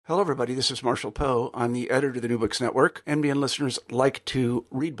Hello, everybody. This is Marshall Poe. I'm the editor of the New Books Network. NBN listeners like to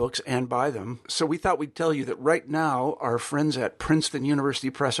read books and buy them. So we thought we'd tell you that right now, our friends at Princeton University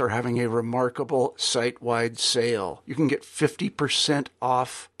Press are having a remarkable site-wide sale. You can get 50%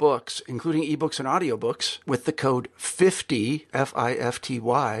 off books, including ebooks and audiobooks, with the code 50,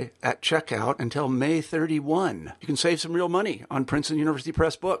 F-I-F-T-Y, at checkout until May 31. You can save some real money on Princeton University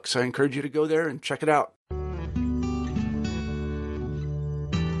Press books. I encourage you to go there and check it out.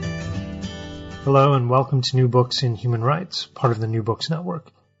 Hello and welcome to New Books in Human Rights, part of the New Books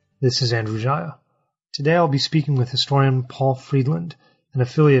Network. This is Andrew Jaya. Today I'll be speaking with historian Paul Friedland, an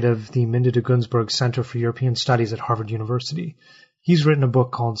affiliate of the Minda de Gunzburg Center for European Studies at Harvard University. He's written a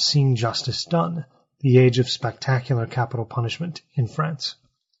book called Seeing Justice Done, The Age of Spectacular Capital Punishment in France.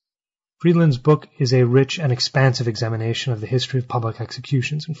 Friedland's book is a rich and expansive examination of the history of public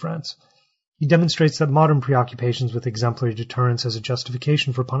executions in France. He demonstrates that modern preoccupations with exemplary deterrence as a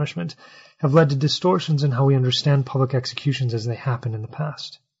justification for punishment have led to distortions in how we understand public executions as they happened in the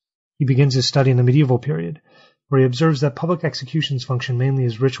past. He begins his study in the medieval period, where he observes that public executions function mainly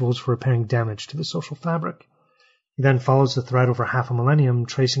as rituals for repairing damage to the social fabric. He then follows the thread over half a millennium,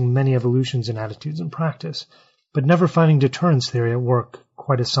 tracing many evolutions in attitudes and practice, but never finding deterrence theory at work,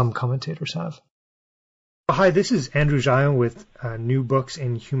 quite as some commentators have. Hi, this is Andrew Jaya with New Books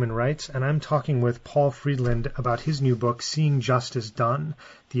in Human Rights, and I'm talking with Paul Friedland about his new book, Seeing Justice Done,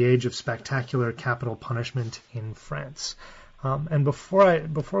 The Age of Spectacular Capital Punishment in France. And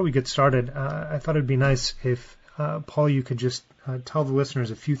before we get started, I thought it'd be nice if, Paul, you could just tell the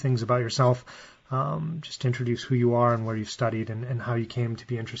listeners a few things about yourself, just introduce who you are and where you've studied and how you came to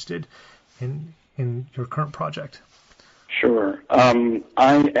be interested in your current project. Sure.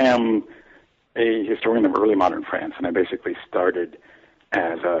 I am a historian of early modern France, and I basically started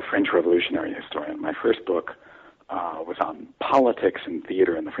as a French Revolutionary historian. My first book was on politics and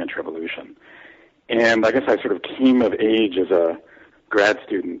theater in the French Revolution. And I guess I sort of came of age as a grad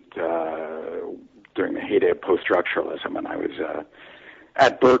student during the heyday of post-structuralism, and I was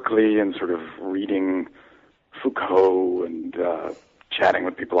at Berkeley and sort of reading Foucault and chatting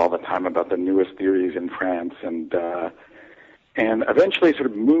with people all the time about the newest theories in France, and eventually sort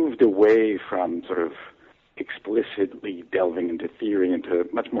of moved away from sort of explicitly delving into theory into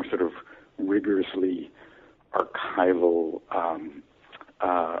much more sort of rigorously archival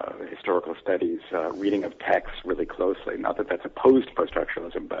historical studies, reading of texts really closely. Not that that's opposed to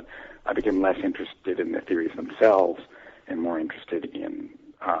post-structuralism, but I became less interested in the theories themselves and more interested in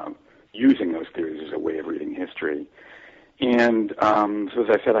using those theories as a way of reading history. And so as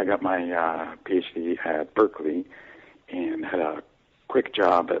I said, I got my PhD at Berkeley and had a quick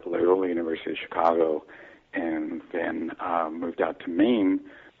job at Loyola University of Chicago, and then moved out to Maine,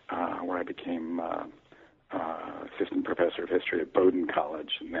 where I became assistant professor of history at Bowdoin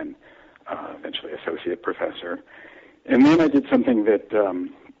College, and then eventually associate professor. And then I did something that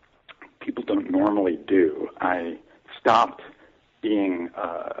people don't normally do. I stopped being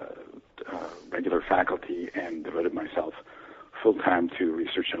regular faculty and devoted myself full-time to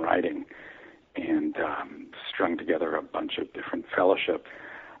research and writing, and strung together a bunch of different fellowships.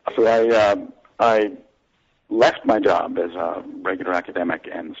 So I left my job as a regular academic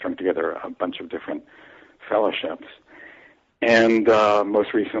and strung together a bunch of different fellowships. And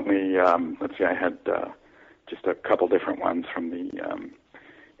most recently, I had just a couple different ones from the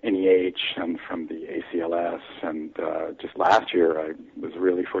NEH and from the ACLS. And just last year, I was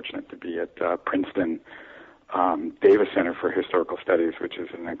really fortunate to be at Princeton Davis Center for Historical Studies, which is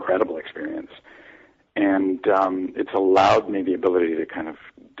an incredible experience. And it's allowed me the ability to kind of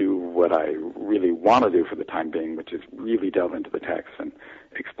do what I really want to do for the time being, which is really delve into the text and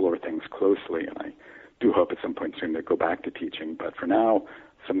explore things closely. And I do hope at some point soon to go back to teaching. But for now,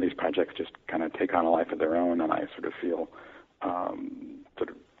 some of these projects just kind of take on a life of their own, and I sort of feel sort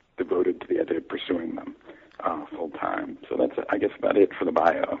of devoted to the idea of pursuing them full time. So that's, I guess, about it for the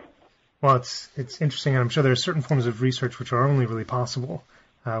bio. Well, it's interesting, and I'm sure there are certain forms of research which are only really possible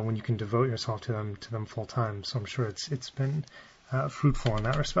when you can devote yourself to them full time. So I'm sure it's been fruitful in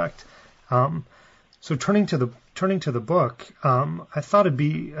that respect. So turning to the book, I thought it'd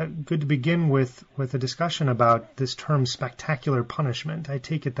be good to begin with a discussion about this term spectacular punishment. I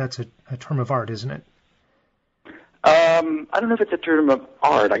take it that's a term of art, isn't it? I don't know if it's a term of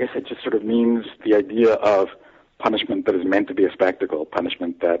art. I guess it just sort of means the idea of punishment that is meant to be a spectacle,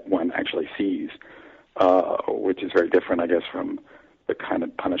 punishment that one actually sees, which is very different, I guess, from the kind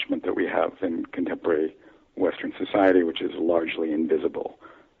of punishment that we have in contemporary Western society, which is largely invisible.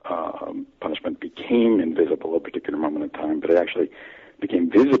 Punishment became invisible at a particular moment in time, but it actually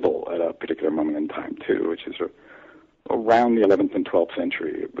became visible at a particular moment in time, too, which is around the 11th and 12th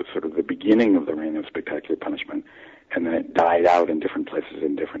century. It was sort of the beginning of the reign of spectacular punishment, and then it died out in different places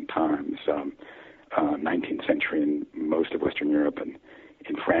in different times. 19th century in most of Western Europe, and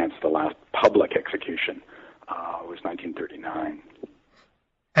in France, the last public execution was 1939.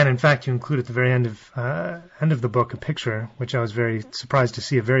 And in fact, you include at the very end of the book a picture, which I was very surprised to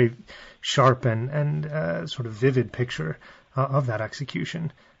see, a very sharp and sort of vivid picture of that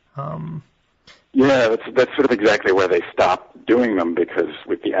execution. Yeah, that's sort of exactly where they stopped doing them, because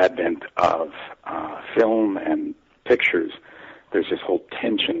with the advent of film and pictures, there's this whole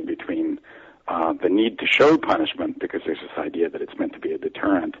tension between the need to show punishment, because there's this idea that it's meant to be a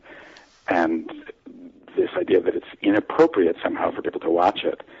deterrent, and this idea that it's inappropriate somehow for people to watch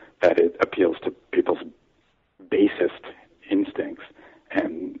it, that it appeals to people's basest instincts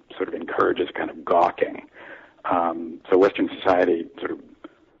and sort of encourages kind of gawking. So Western society, sort of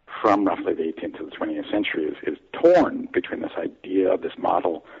from roughly the 18th to the 20th century, is torn between this idea of this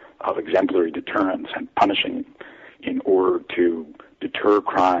model of exemplary deterrence and punishing in order to deter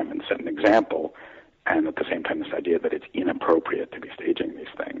crime and set an example, and at the same time this idea that it's inappropriate to be staging these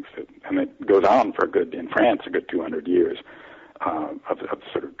things. And it goes on for in France, a good 200 years of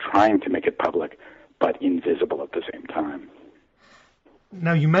sort of trying to make it public, but invisible at the same time.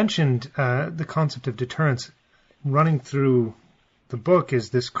 Now, you mentioned the concept of deterrence. Running through the book is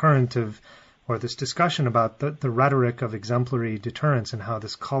this current of, or this discussion about the rhetoric of exemplary deterrence and how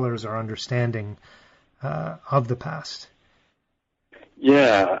this colors our understanding of the past.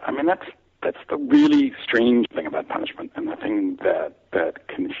 Yeah, I mean, that's the really strange thing about punishment, and the thing that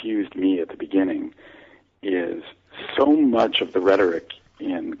confused me at the beginning is so much of the rhetoric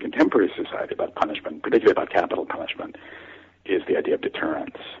in contemporary society about punishment, particularly about capital punishment, is the idea of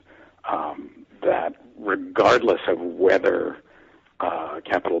deterrence. That regardless of whether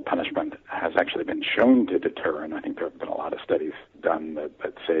capital punishment has actually been shown to deter, and I think there have been a lot of studies done that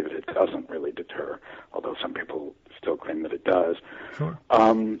say that it doesn't really deter, although some people still claim that it does, sure.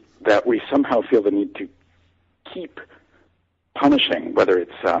 That we somehow feel the need to keep punishing, whether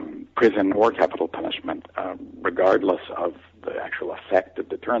it's prison or capital punishment, regardless of the actual effect of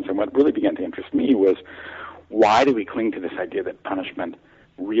deterrence. And what really began to interest me was, why do we cling to this idea that punishment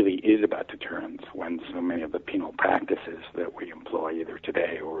really is about deterrence when so many of the penal practices that we employ either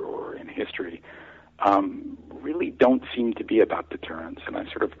today or in history really don't seem to be about deterrence? And I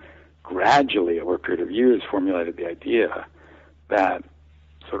sort of gradually, over a period of years, formulated the idea that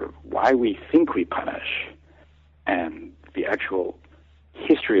sort of why we think we punish and the actual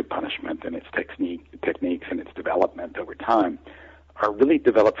history of punishment and its techniques and its development over time are really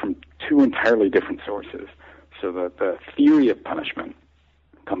developed from two entirely different sources. So that the theory of punishment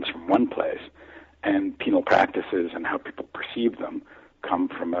comes from one place, and penal practices and how people perceive them come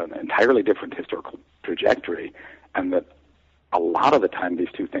from an entirely different historical trajectory, and that a lot of the time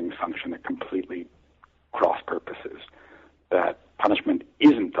these two things function at completely cross purposes, that punishment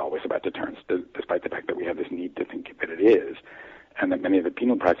isn't always about deterrence, despite the fact that we have this need to think that it is, and that many of the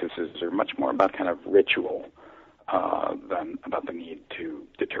penal practices are much more about kind of ritual than about the need to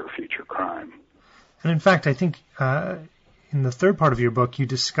deter future crime. And in fact, I think in the third part of your book, you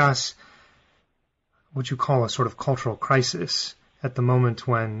discuss what you call a sort of cultural crisis at the moment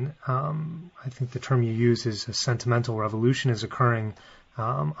when I think the term you use is a sentimental revolution is occurring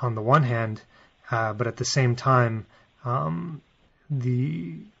on the one hand, but at the same time,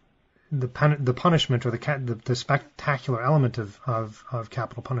 the punishment or the spectacular element of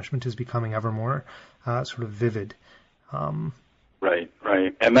capital punishment is becoming ever more sort of vivid. Right.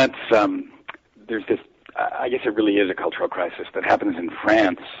 And that's, there's this, I guess it really is a cultural crisis that happens in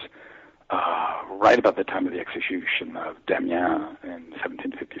France right about the time of the execution of Damiens in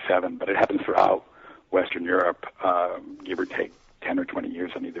 1757, but it happens throughout Western Europe, give or take 10 or 20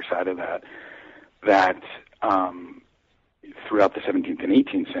 years on either side of that, throughout the 17th and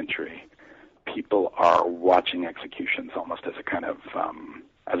 18th century, people are watching executions almost as a kind of,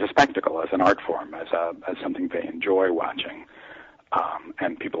 as a spectacle, as an art form, as something they enjoy watching.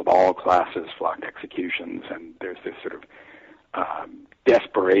 And people of all classes flock to executions, and there's this sort of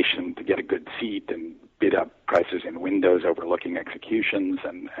desperation to get a good seat and bid up prices in windows overlooking executions,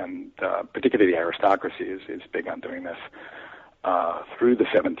 and particularly the aristocracy is big on doing this through the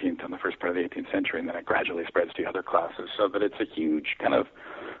 17th and the first part of the 18th century, and then it gradually spreads to other classes, so that it's a huge kind of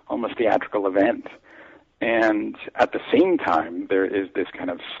almost theatrical event. And at the same time, there is this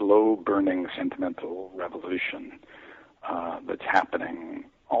kind of slow-burning sentimental revolution that's happening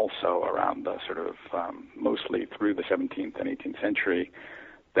also around the sort of mostly through the 17th and 18th century,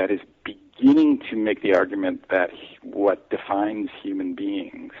 that is beginning to make the argument that what defines human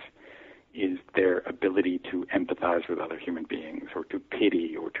beings is their ability to empathize with other human beings or to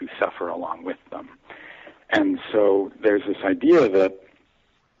pity or to suffer along with them. And so there's this idea that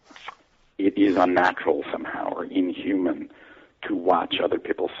it is unnatural somehow or inhuman to watch other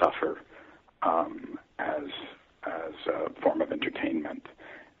people suffer as a form of entertainment.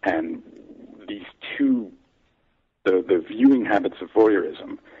 And these two, the viewing habits of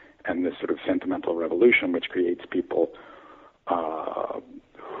voyeurism and this sort of sentimental revolution, which creates people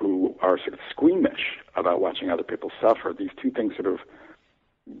who are sort of squeamish about watching other people suffer, these two things sort of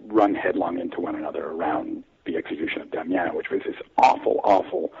run headlong into one another around the execution of Damiens, which was this awful,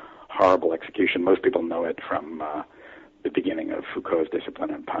 awful, horrible execution. Most people know it from the beginning of Foucault's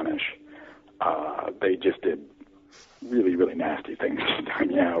Discipline and Punish. They just did really, really nasty things to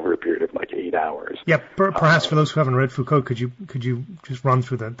Damiens over a period of like 8 hours. Yeah, perhaps for those who haven't read Foucault, could you just run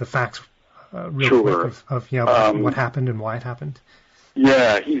through the facts real Sure. quick of what happened and why it happened?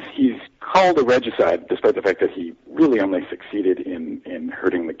 Yeah, he's called a regicide, despite the fact that he really only succeeded in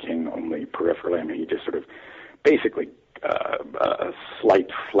hurting the king only peripherally. I mean, he just sort of basically a slight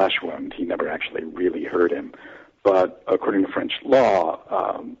flesh wound. He never actually really hurt him. But according to French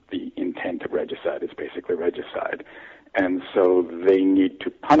law, the intent of regicide is basically regicide. And so they need to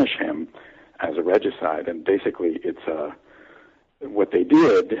punish him as a regicide. And basically it's what they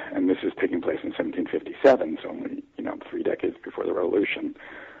did, and this is taking place in 1757, so only 3 decades before the Revolution,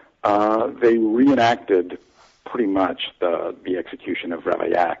 they reenacted pretty much the execution of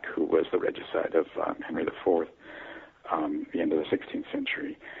Ravaillac, who was the regicide of Henry IV, the end of the 16th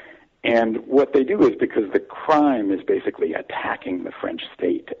century. And what they do is, because the crime is basically attacking the French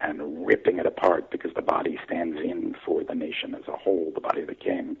state and ripping it apart because the body stands in for the nation as a whole, the body of the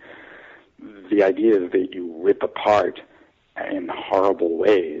king, the idea is that you rip apart in horrible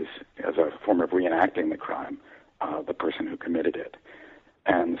ways as a form of reenacting the crime, the person who committed it.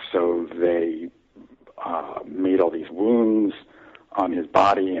 And so they made all these wounds on his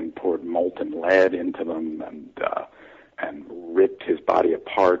body and poured molten lead into them and ripped his body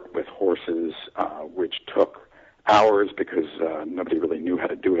apart with horses, which took hours because nobody really knew how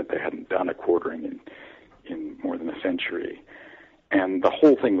to do it. They hadn't done a quartering in more than a century. And the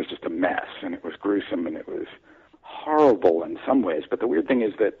whole thing was just a mess, and it was gruesome, and it was horrible in some ways. But the weird thing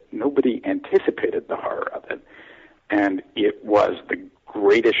is that nobody anticipated the horror of it. And it was the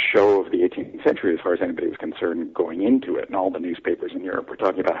greatest show of the 18th century as far as anybody was concerned going into it. And all the newspapers in Europe were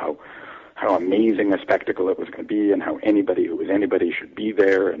talking about how amazing a spectacle it was going to be, and how anybody who was anybody should be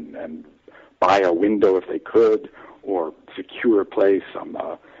there and buy a window if they could, or secure a place on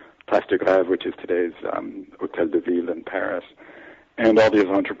the Place de Grève, which is today's Hôtel de Ville in Paris. And all these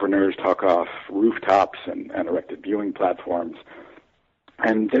entrepreneurs talk off rooftops and erected viewing platforms.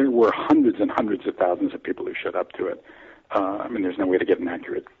 And there were hundreds and hundreds of thousands of people who showed up to it. I mean, there's no way to get an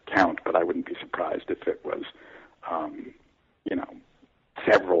accurate count, but I wouldn't be surprised if it was,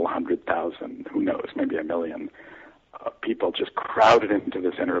 several 100,000, who knows, maybe 1 million people just crowded into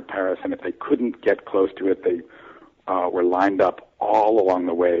the center of Paris. And if they couldn't get close to it, they were lined up all along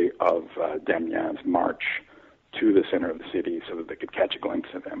the way of Damiens' march to the center of the city so that they could catch a glimpse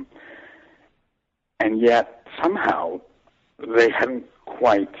of him. And yet, somehow, they hadn't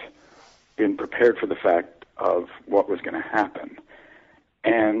quite been prepared for the fact of what was going to happen.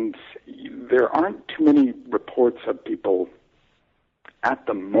 And there aren't too many reports of people at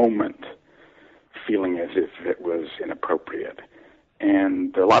the moment feeling as if it was inappropriate.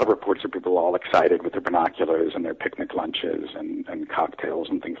 And there are a lot of reports of people all excited with their binoculars and their picnic lunches and cocktails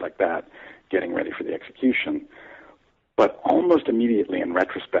and things like that, getting ready for the execution. But almost immediately, in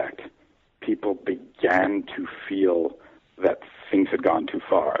retrospect, people began to feel that things had gone too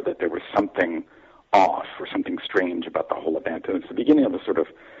far, that there was something off or something strange about the whole event. And it's the beginning of a sort of,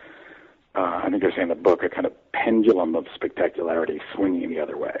 I think I say in the book, a kind of pendulum of spectacularity swinging the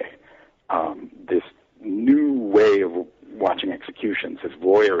other way. This new way of watching executions, this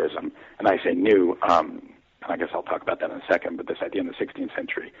voyeurism, and I say new, and I guess I'll talk about that in a second, but this idea in the 16th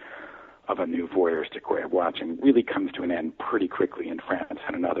century of a new voyeuristic way of watching really comes to an end pretty quickly in France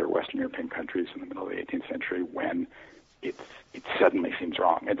and in other Western European countries in the middle of the 18th century, when it suddenly seems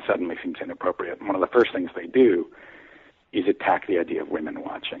wrong. It suddenly seems inappropriate. And one of the first things they do is attack the idea of women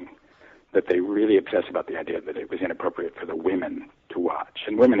watching, that they really obsess about the idea that it was inappropriate for the women to watch.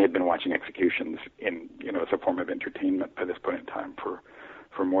 And women had been watching executions as a form of entertainment by this point in time for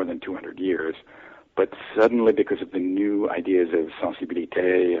more than 200 years. But suddenly, because of the new ideas of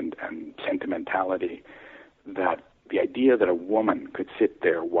sensibilité and sentimentality, that the idea that a woman could sit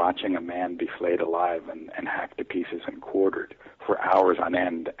there watching a man be flayed alive and hacked to pieces and quartered for hours on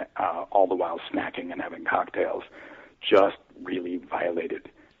end, all the while snacking and having cocktails, just really violated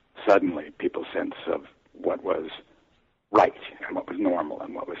suddenly people's sense of what was right and what was normal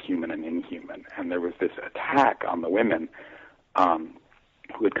and what was human and inhuman. And there was this attack on the women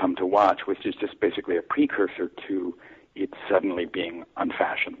who had come to watch, which is just basically a precursor to it suddenly being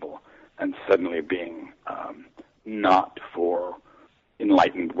unfashionable and suddenly being not for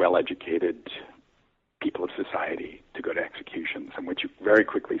enlightened, well-educated people of society to go to executions. And what you very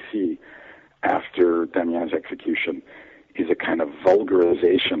quickly see after Damien's execution is a kind of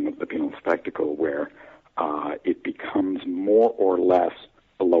vulgarization of the penal spectacle where it becomes more or less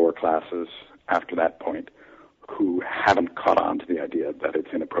the lower classes after that point who haven't caught on to the idea that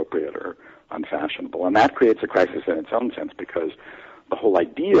it's inappropriate or unfashionable. And that creates a crisis in its own sense, because the whole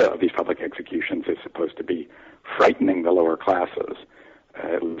idea of these public executions is supposed to be frightening the lower classes.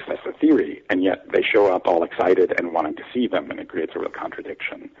 At least that's the theory, and yet they show up all excited and wanting to see them, and it creates a real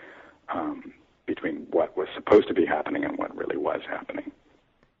contradiction between what was supposed to be happening and what really was happening.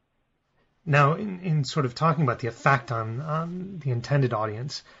 Now, in sort of talking about the effect on the intended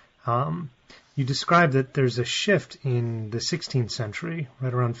audience, you describe that there's a shift in the 16th century,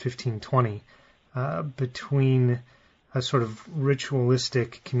 right around 1520, between a sort of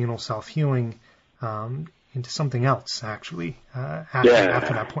ritualistic communal self-healing into something else, actually,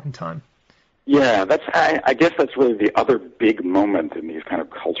 after that point in time. Yeah, I guess that's really the other big moment in these kind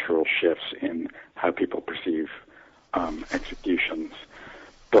of cultural shifts in how people perceive executions.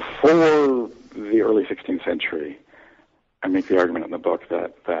 Before the early 16th century, I make the argument in the book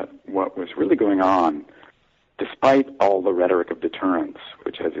that what was really going on, despite all the rhetoric of deterrence,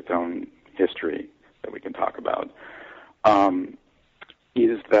 which has its own history that we can talk about,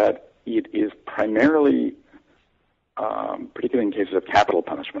 is that it is primarily, particularly in cases of capital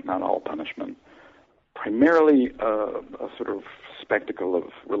punishment, not all punishment, primarily a sort of spectacle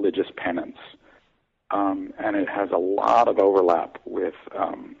of religious penance. And it has a lot of overlap with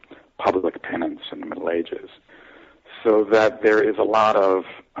public penance in the Middle Ages. So that there is a lot of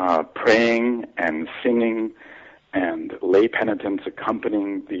praying and singing and lay penitents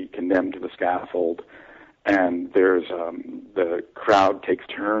accompanying the condemned to the scaffold. And there's the crowd takes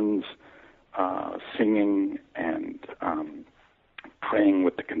turns singing and praying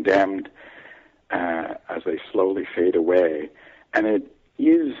with the condemned as they slowly fade away. And it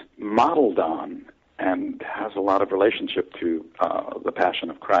is modeled on and has a lot of relationship to the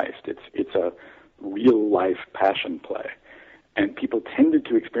Passion of Christ. It's a real-life passion play. And people tended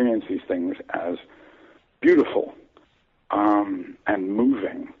to experience these things as beautiful and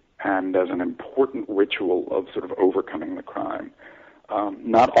moving and as an important ritual of sort of overcoming the crime.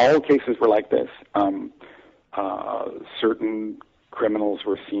 Not all cases were like this. Certain criminals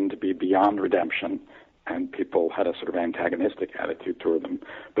were seen to be beyond redemption, and people had a sort of antagonistic attitude toward them.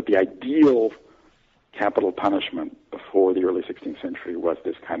 But the ideal capital punishment before the early 16th century was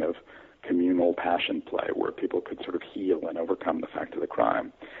this kind of communal passion play where people could sort of heal and overcome the fact of the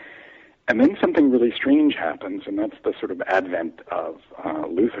crime. And then something really strange happens, and that's the sort of advent of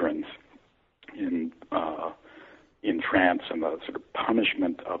Lutherans in France and the sort of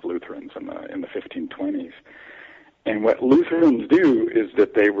punishment of Lutherans in the 1520s. And what Lutherans do is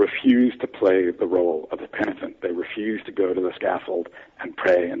that they refuse to play the role of the penitent. They refuse to go to the scaffold and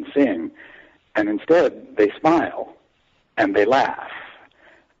pray and sing. And instead, they smile and they laugh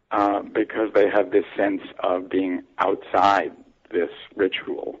because they have this sense of being outside this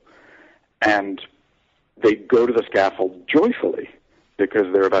ritual. And they go to the scaffold joyfully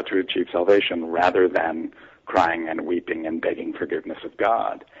because they're about to achieve salvation rather than crying and weeping and begging forgiveness of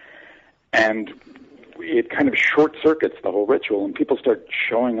God. And it kind of short-circuits the whole ritual, and people start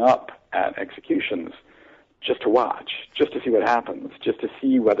showing up at executions just to watch, just to see what happens, just to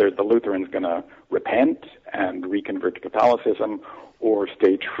see whether the Lutheran's going to repent and reconvert to Catholicism or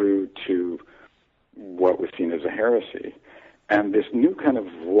stay true to what was seen as a heresy. And this new kind of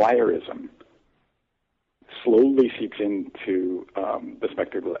voyeurism slowly seeps into the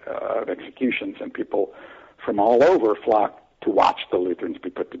spectacle of executions, and people from all over flock to watch the Lutherans be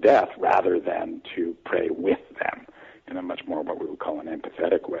put to death rather than to pray with them in a much more what we would call an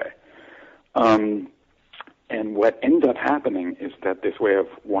empathetic way. And what ends up happening is that this way of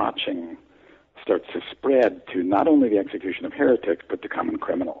watching starts to spread to not only the execution of heretics, but to common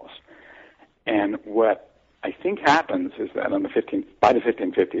criminals. And what I think happens is that by the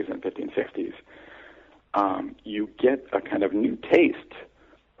 1550s and 1560s, you get a kind of new taste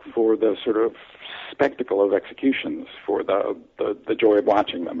for the sort of spectacle of executions, for the joy of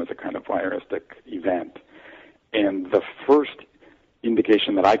watching them as a kind of voyeuristic event. And the first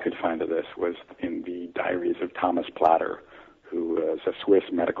indication that I could find of this was in the diaries of Thomas Platter, who is a Swiss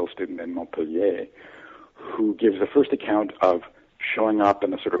medical student in Montpellier, who gives the first account of showing up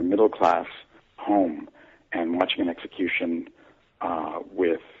in a sort of middle-class home and watching an execution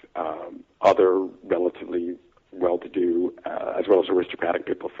with other relatively well-to-do, as well as aristocratic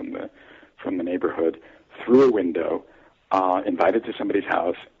people from the neighborhood, through a window, invited to somebody's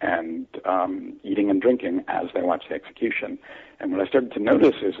house and eating and drinking as they watch the execution. And what I started to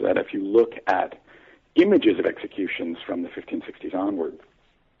notice is that if you look at images of executions from the 1560s onward,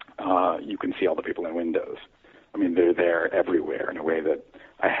 you can see all the people in windows. I mean, they're there everywhere in a way that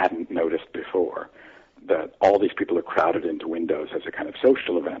I hadn't noticed before, that all these people are crowded into windows as a kind of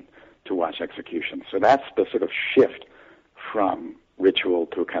social event to watch executions. So that's the sort of shift from ritual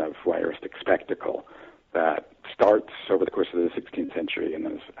to a kind of voyeuristic spectacle that starts over the course of the 16th century and,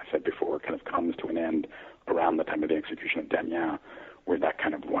 as I said before, kind of comes to an end around the time of the execution of Damiens, where that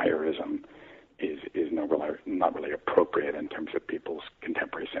kind of voyeurism is not really appropriate in terms of people's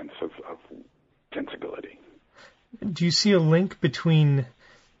contemporary sense of sensibility. Do you see a link between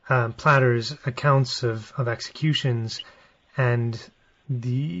Platter's accounts of executions and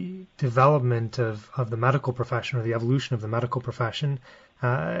the development of the medical profession, or the evolution of the medical profession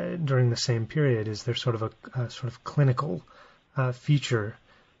during the same period? Is there sort of a sort of clinical feature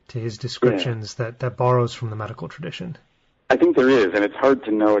to his descriptions that borrows from the medical tradition? I think there is, and it's hard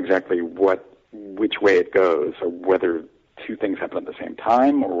to know exactly which way it goes, or whether two things happen at the same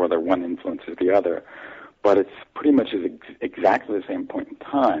time, or whether one influences the other. But it's pretty much exactly the same point in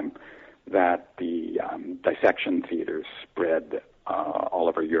time that the dissection theaters spread all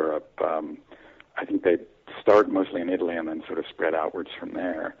over Europe. I think they start mostly in Italy and then sort of spread outwards from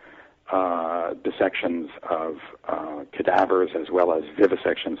there. Dissections of cadavers as well as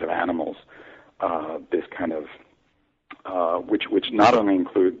vivisections of animals. This kind of which not only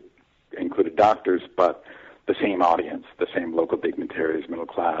included doctors, but the same audience, the same local dignitaries, middle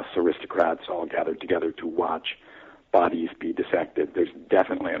class, aristocrats, all gathered together to watch bodies be dissected. There's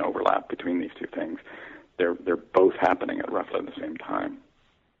definitely an overlap between these two things. They're both happening at roughly the same time.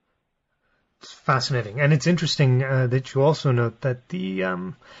 It's fascinating, and it's interesting that you also note that the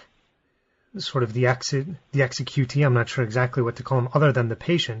sort of the executee, I'm not sure exactly what to call him, other than the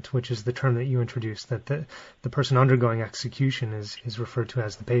patient, which is the term that you introduced, that the person undergoing execution is referred to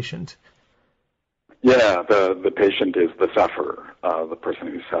as the patient. Yeah, the patient is the sufferer, the person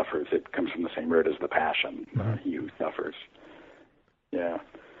who suffers. It comes from the same root as the passion, he who suffers. Yeah.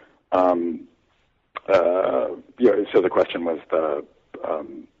 So the question was the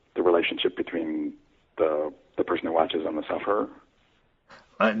relationship between the person who watches and the sufferer?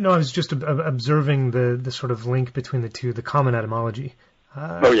 No, I was just observing the sort of link between the two, the common etymology.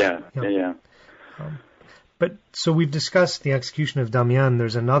 Yeah. But so we've discussed the execution of Damiens.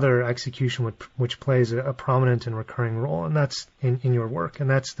 There's another execution which plays a prominent and recurring role, and that's in your work, and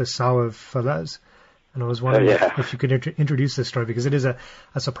that's the Sow of Falaise. And I was wondering if you could introduce this story, because it is a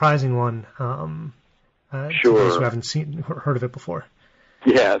surprising one to those who haven't heard of it before.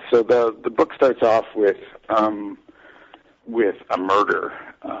 Yeah, so the book starts off with a murder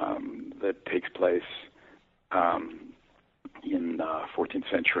that takes place in the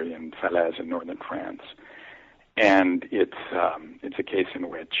 14th century in Falaise in northern France. And it's a case in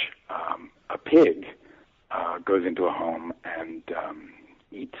which a pig goes into a home and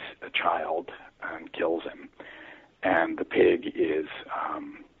eats a child and kills him. And the pig is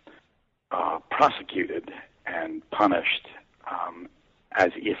prosecuted and punished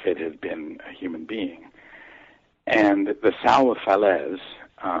as if it had been a human being. And the Sow of Falaise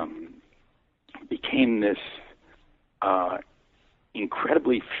became this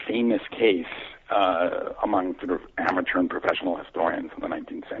incredibly famous case among sort of amateur and professional historians in the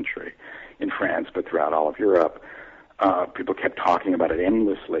 19th century in France, but throughout all of Europe. People kept talking about it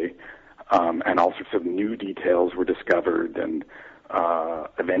endlessly, and all sorts of new details were discovered, and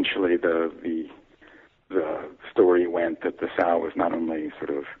eventually the story went that the Sow was not only sort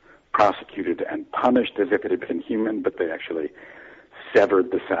of prosecuted and punished as if it had been human, but they actually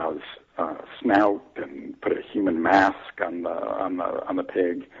severed the Sow's snout and put a human mask on the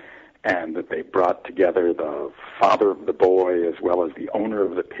pig, and that they brought together the father of the boy as well as the owner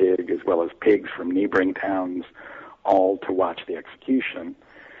of the pig as well as pigs from neighboring towns, all to watch the execution.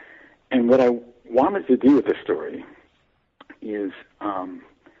 And what I wanted to do with this story is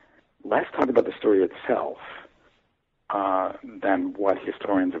less talk about the story itself than what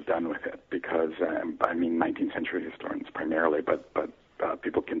historians have done with it, because I mean 19th century historians primarily, but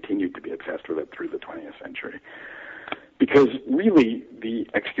people continued to be obsessed with it through the 20th century. Because really, the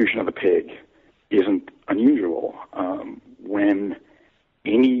execution of the pig isn't unusual. When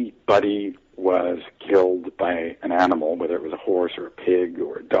anybody was killed by an animal, whether it was a horse or a pig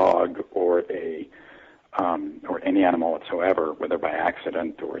or a dog or a or any animal whatsoever, whether by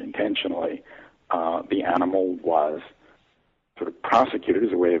accident or intentionally, the animal was sort of prosecuted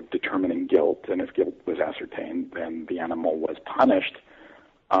as a way of determining guilt, and if guilt was ascertained, then the animal was punished,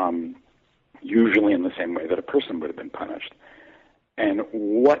 usually in the same way that a person would have been punished. And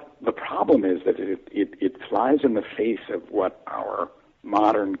what the problem is that it flies in the face of what our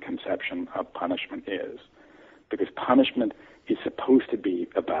modern conception of punishment is, because punishment is supposed to be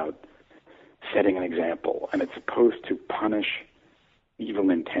about setting an example, and it's supposed to punish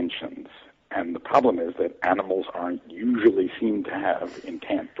evil intentions. And the problem is that animals aren't usually seen to have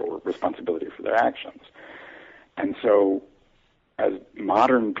intent or responsibility for their actions. And so, as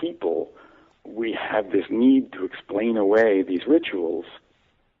modern people, we have this need to explain away these rituals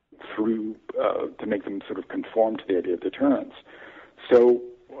through to make them sort of conform to the idea of deterrence. So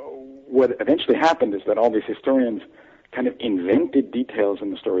what eventually happened is that all these historians kind of invented details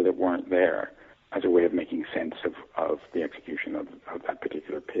in the story that weren't there as a way of making sense of the execution of that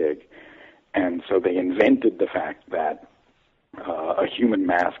particular pig. And so they invented the fact that a human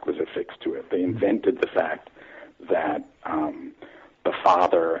mask was affixed to it. They invented the fact that the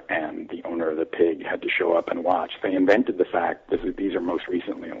father and the owner of the pig had to show up and watch. They invented the fact, these are most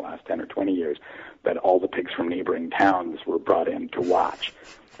recently in the last 10 or 20 years, that all the pigs from neighboring towns were brought in to watch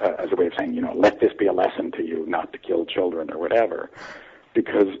as a way of saying, let this be a lesson to you not to kill children or whatever,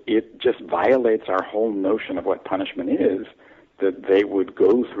 because it just violates our whole notion of what punishment is, that they would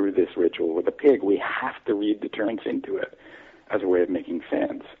go through this ritual with a pig. We have to read deterrence into it as a way of making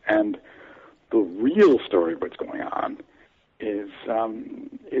sense. And the real story of what's going on is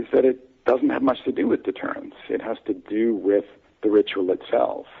that it doesn't have much to do with deterrence. It has to do with the ritual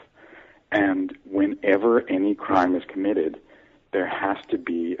itself. And whenever any crime is committed, there has to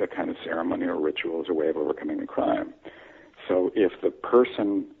be a kind of ceremony or ritual as a way of overcoming the crime. So if the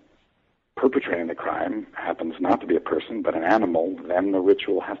person perpetrating the crime happens not to be a person but an animal, then the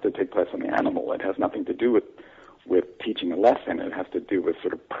ritual has to take place on the animal. It has nothing to do with teaching a lesson. It has to do with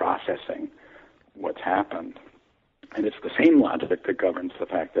sort of processing what's happened. And it's the same logic that governs the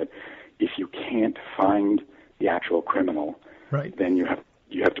fact that if you can't find the actual criminal, right, then you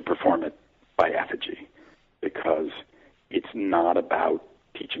have to perform it by effigy, because it's not about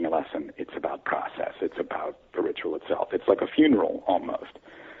teaching a lesson. It's about process. It's about the ritual itself. It's like a funeral almost.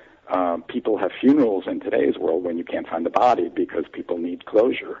 People have funerals in today's world when you can't find the body because people need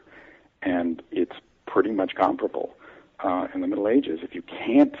closure, and it's pretty much comparable. In the Middle Ages, if you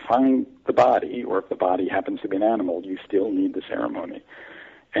can't find the body, or if the body happens to be an animal, you still need the ceremony.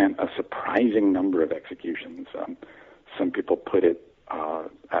 And a surprising number of executions, some people put it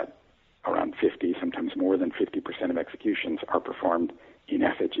at around 50, sometimes more than 50% of executions are performed in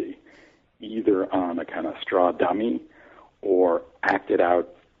effigy, either on a kind of straw dummy or acted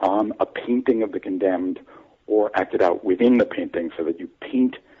out on a painting of the condemned, or acted out within the painting so that you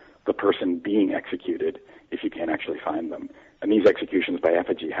paint the person being executed if you can't actually find them. And these executions by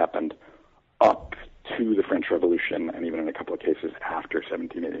effigy happened up to the French Revolution, and even in a couple of cases after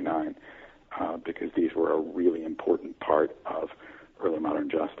 1789, because these were a really important part of early modern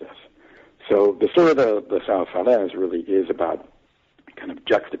justice. So the story of the São Falaise really is about kind of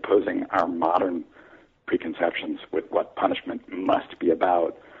juxtaposing our modern preconceptions with what punishment must be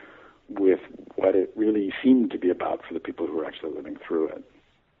about with what it really seemed to be about for the people who were actually living through it.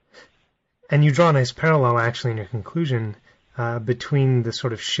 And you draw a nice parallel, actually, in your conclusion between the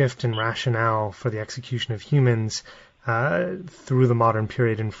sort of shift in rationale for the execution of humans through the modern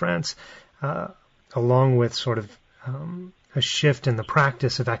period in France, along with sort of a shift in the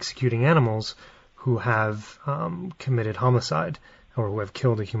practice of executing animals who have committed homicide or who have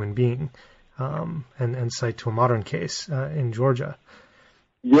killed a human being, and cite to a modern case in Georgia.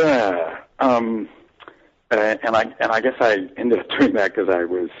 Yeah, and I guess I ended up doing that because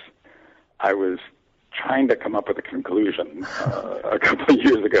I was trying to come up with a conclusion a couple of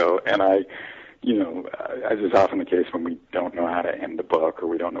years ago, and as is often the case when we don't know how to end a book or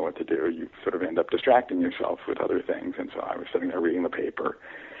we don't know what to do, you sort of end up distracting yourself with other things. And so I was sitting there reading the paper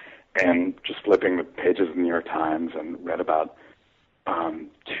and just flipping the pages of the New York Times, and read about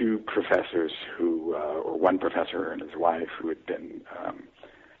two professors or one professor and his wife who had been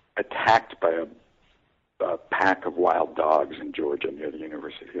attacked by a pack of wild dogs in Georgia near the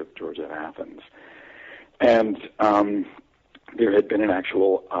University of Georgia at Athens. And there had been an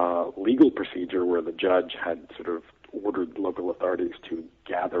actual legal procedure where the judge had sort of ordered local authorities to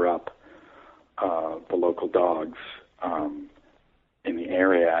gather up the local dogs in the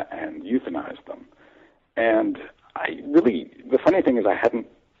area and euthanize them. And the funny thing is I hadn't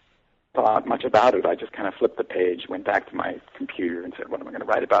thought much about it. I just kind of flipped the page, went back to my computer and said, what am I going to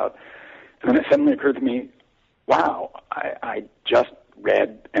write about? And then it suddenly occurred to me, wow, I just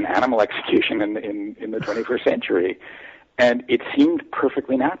read an animal execution in the 21st century, and it seemed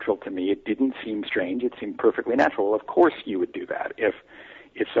perfectly natural to me. It didn't seem strange. It seemed perfectly natural. Well, of course you would do that. If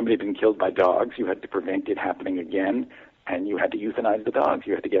somebody had been killed by dogs, you had to prevent it happening again, and you had to euthanize the dogs.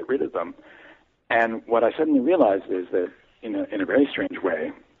 You had to get rid of them. And what I suddenly realized is that, in a very strange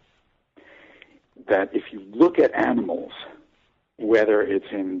way, that if you look at animals, whether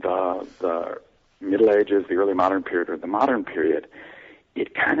it's in the Middle Ages, the early modern period, or the modern period,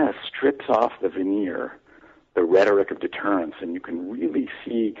 it kind of strips off the veneer, the rhetoric of deterrence, and you can really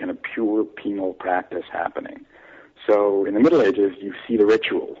see kind of pure penal practice happening. So in the Middle Ages, you see the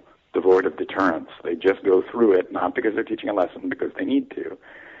ritual devoid of deterrence. They just go through it, not because they're teaching a lesson, because they need to.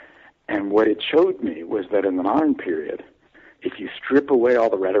 And what it showed me was that in the modern period, if you strip away all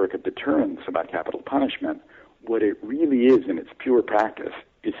the rhetoric of deterrence about capital punishment, what it really is in its pure practice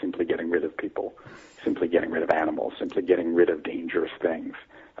is simply getting rid of people, simply getting rid of animals, simply getting rid of dangerous things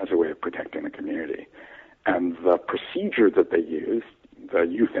as a way of protecting the community. And the procedure that they use, the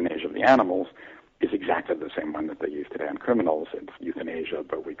euthanasia of the animals, is exactly the same one that they use today on criminals. It's euthanasia,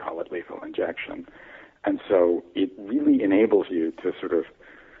 but we call it lethal injection. And so it really enables you to sort of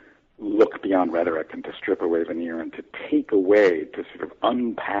look beyond rhetoric and to strip away veneer and to take away, to sort of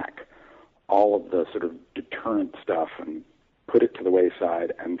unpack all of the sort of deterrent stuff and put it to the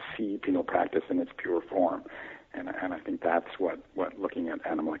wayside and see penal practice in its pure form. And I think that's what looking at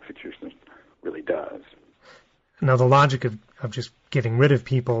animal executions really does. Now, the logic of just getting rid of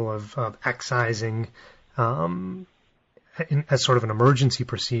people, of excising as sort of an emergency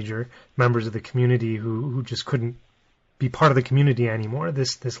procedure, members of the community who just couldn't be part of the community anymore,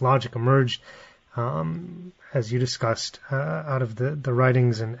 this logic emerged, as you discussed, out of the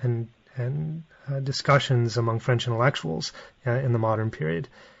writings and discussions among French intellectuals in the modern period.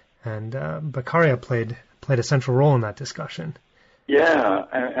 And Beccaria played a central role in that discussion. Yeah,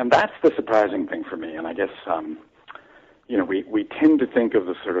 and that's the surprising thing for me. And I guess, we tend to think of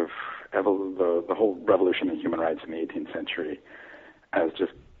the sort of the whole revolution in human rights in the 18th century as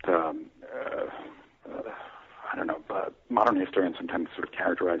just, but modern historians sometimes sort of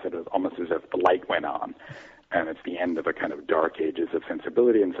characterize it as almost as if the light went on, and it's the end of a kind of dark ages of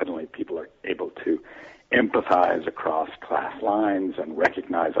sensibility, and suddenly people are able to empathize across class lines and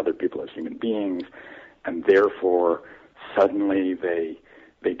recognize other people as human beings, and therefore suddenly they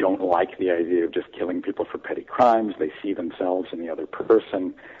don't like the idea of just killing people for petty crimes. They see themselves in the other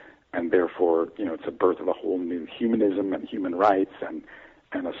person, and therefore, it's a birth of a whole new humanism and human rights and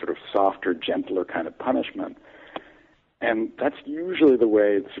a sort of softer, gentler kind of punishment. And that's usually the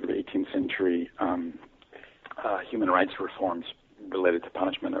way the sort of 18th century human rights reforms related to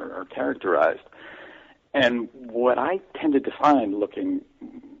punishment are characterized. And what I tended to find, looking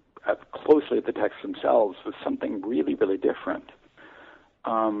closely at the texts themselves, was something really, really different.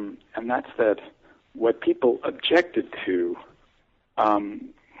 And that's that what people objected to, I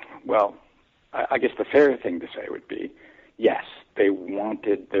guess the fair thing to say would be, yes, they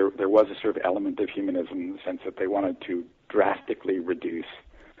wanted, there was a sort of element of humanism in the sense that they wanted to drastically reduce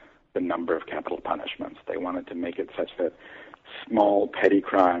the number of capital punishments. They wanted to make it such that small, petty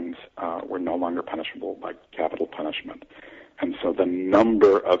crimes were no longer punishable by capital punishment. And so the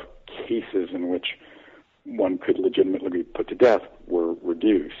number of cases in which one could legitimately be put to death were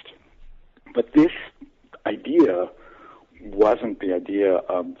reduced. But this idea wasn't the idea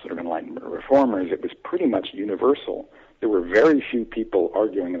of sort of Enlightenment reformers. It was pretty much universal. There were very few people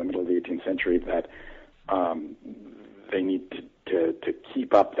arguing in the middle of the 18th century that they need to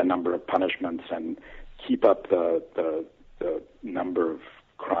keep up the number of punishments and keep up the number of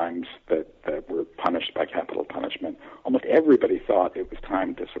crimes that were punished by capital punishment. Almost everybody thought it was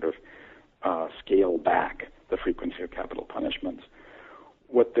time to sort of scale back the frequency of capital punishments.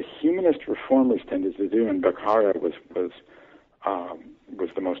 What the humanist reformers tended to do, and Beccaria was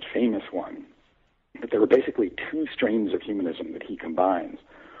the most famous one, but there were basically two strains of humanism that he combines.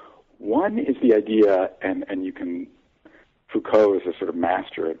 One is the idea, and Foucault is a sort of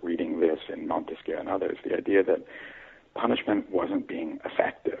master at reading this in Montesquieu and others, the idea that punishment wasn't being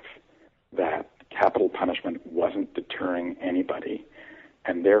effective, that capital punishment wasn't deterring anybody,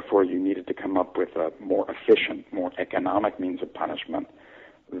 and therefore you needed to come up with a more efficient, more economic means of punishment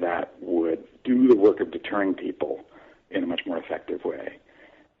that would do the work of deterring people in a much more effective way.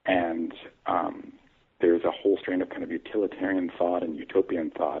 And there's a whole strain of kind of utilitarian thought and utopian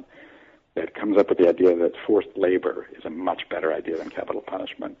thought that comes up with the idea that forced labor is a much better idea than capital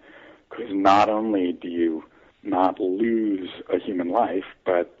punishment, because not only do you not lose a human life,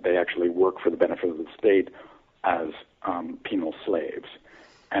 but they actually work for the benefit of the state as penal slaves.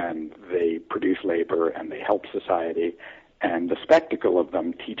 and they produce labor, and they help society, and the spectacle of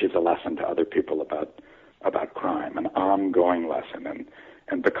them teaches a lesson to other people about crime, an ongoing lesson.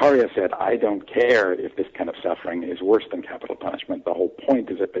 And Beccaria said, I don't care if this kind of suffering is worse than capital punishment. The whole point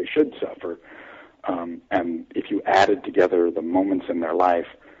is that they should suffer. And if you added together the moments in their life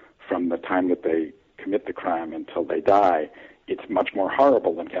from the time that they commit the crime until they die, it's much more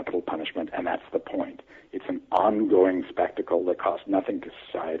horrible than capital punishment, and that's the point. It's an ongoing spectacle that costs nothing to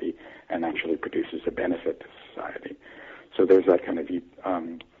society and actually produces a benefit to society. So there's that kind of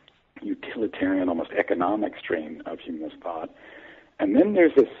utilitarian, almost economic strain of humanist thought. And then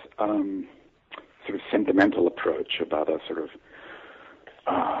there's this sort of sentimental approach about a sort of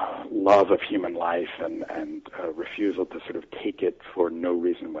love of human life and refusal to sort of take it for no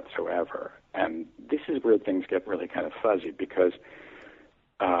reason whatsoever. And this is where things get really kind of fuzzy, because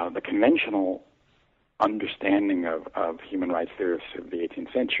the conventional understanding of human rights theorists of the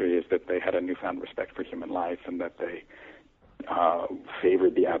 18th century is that they had a newfound respect for human life and that they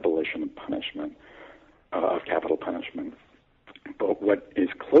favored the abolition of punishment, of capital punishment. But what is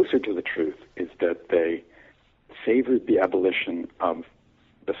closer to the truth is that they favored the abolition of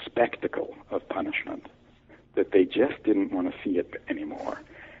the spectacle of punishment, that they just didn't want to see it anymore.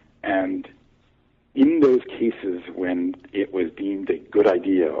 And in those cases when it was deemed a good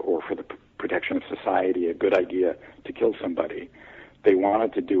idea, or for the protection of society, a good idea to kill somebody, they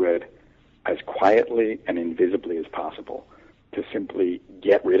wanted to do it as quietly and invisibly as possible, to simply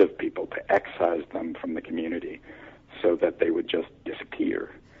get rid of people, to excise them from the community so that they would just disappear.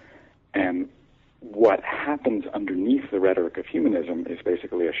 And what happens underneath the rhetoric of humanism is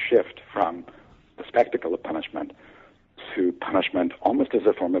basically a shift from the spectacle of punishment to punishment almost as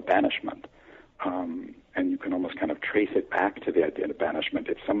a form of banishment. And you can almost kind of trace it back to the idea of banishment.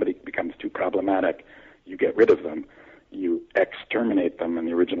 If somebody becomes too problematic, you get rid of them, you exterminate them, and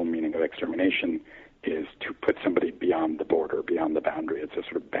the original meaning of extermination is to put somebody beyond the border, beyond the boundary. It's a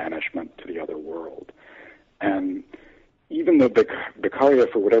sort of banishment to the other world. And even though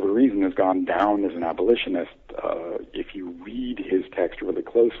Beccaria, for whatever reason, has gone down as an abolitionist, if you read his text really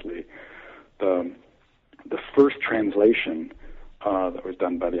closely, the first translation that was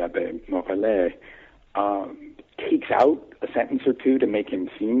done by the Abbé Morellet takes out a sentence or two to make him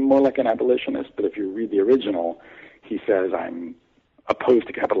seem more like an abolitionist, but if you read the original, he says, I'm opposed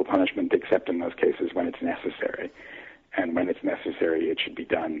to capital punishment except in those cases when it's necessary. And when it's necessary, it should be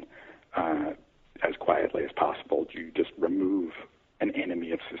done as quietly as possible. You just remove an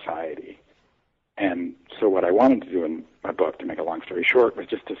enemy of society. And so what I wanted to do in my book, to make a long story short, was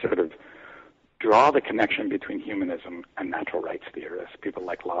just to sort of draw the connection between humanism and natural rights theorists, people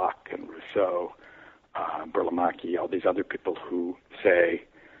like Locke and Rousseau, Burlamaqui, all these other people who say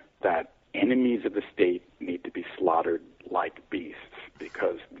that enemies of the state need to be slaughtered like beasts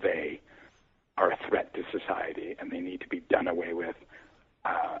because they are a threat to society and they need to be done away with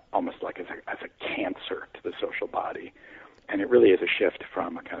almost like as a cancer to the social body. And it really is a shift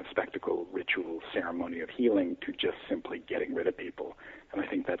from a kind of spectacle, ritual, ceremony of healing to just simply getting rid of people. And I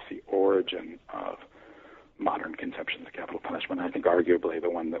think that's the origin of modern conceptions of capital punishment. I think arguably the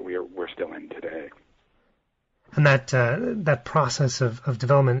one that we're still in today. And that process of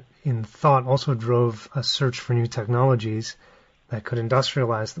development in thought also drove a search for new technologies that could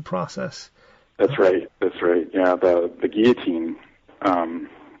industrialize the process. That's right. Yeah, the guillotine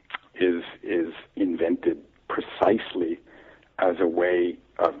is invented precisely as a way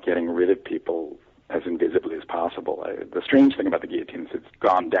of getting rid of people as invisibly as possible. The strange thing about the guillotine is it's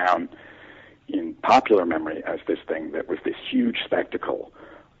gone down in popular memory as this thing that was this huge spectacle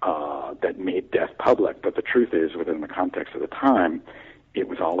that made death public. But the truth is, within the context of the time, it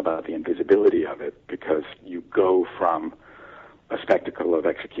was all about the invisibility of it, because you go from a spectacle of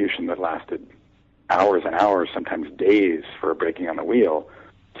execution that lasted hours and hours, sometimes days, for a breaking on the wheel,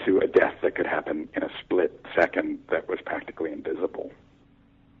 to a death that could happen in a split second that was practically invisible.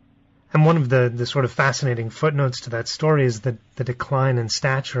 And one of the sort of fascinating footnotes to that story is the decline in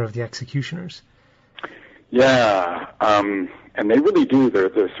stature of the executioners. Yeah, and they really do.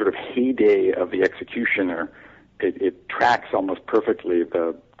 The sort of heyday of the executioner, it tracks almost perfectly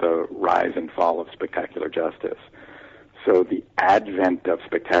the rise and fall of spectacular justice. So the advent of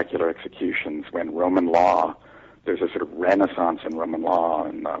spectacular executions, when Roman law, there's a sort of renaissance in Roman law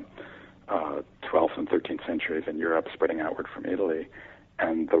in the 12th and 13th centuries in Europe, spreading outward from Italy,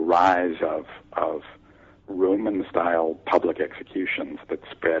 and the rise of Roman-style public executions that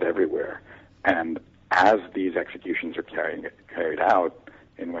spread everywhere. And as these executions are carried out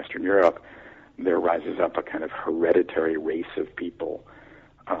in Western Europe, there rises up a kind of hereditary race of people,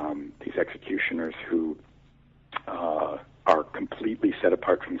 these executioners who are completely set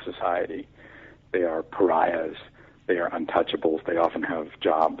apart from society. They are pariahs. They are untouchables. They often have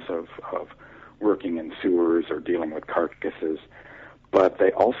jobs of working in sewers or dealing with carcasses. But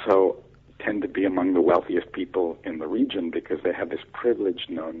they also tend to be among the wealthiest people in the region because they have this privilege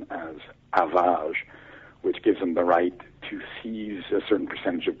known as avage, which gives them the right to seize a certain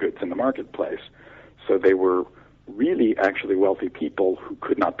percentage of goods in the marketplace. So they were really actually wealthy people who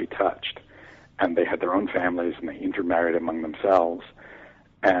could not be touched. And they had their own families, and they intermarried among themselves.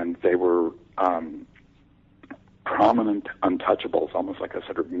 And they were prominent untouchables, almost like a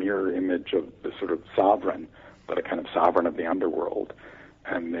sort of mirror image of the sort of sovereign, but a kind of sovereign of the underworld.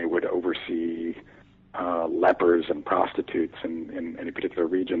 And they would oversee lepers and prostitutes in any particular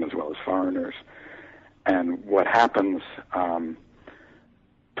region, as well as foreigners. And what happens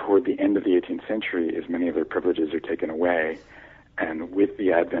toward the end of the 18th century is many of their privileges are taken away. And with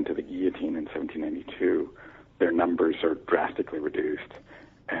the advent of the guillotine in 1792, their numbers are drastically reduced.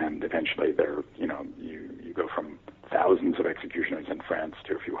 And eventually you go from thousands of executioners in France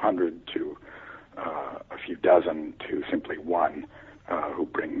to a few hundred to a few dozen to simply one who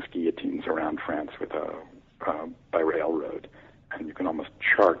brings guillotines around France by railroad. And you can almost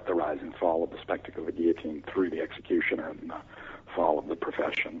chart the rise and fall of the spectacle of the guillotine through the executioner and the fall of the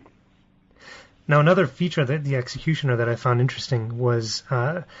profession. Now, another feature that the executioner that I found interesting was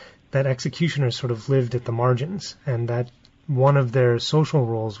that executioners sort of lived at the margins, and that one of their social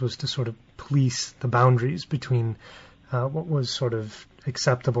roles was to sort of police the boundaries between what was sort of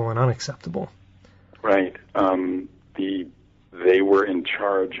acceptable and unacceptable. Right. They were in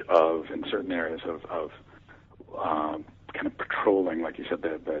charge of, in certain areas, of kind of patrolling, like you said,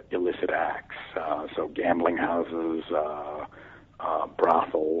 the illicit acts. So gambling houses,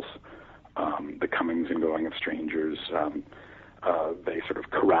 brothels, the comings and going of strangers. They sort of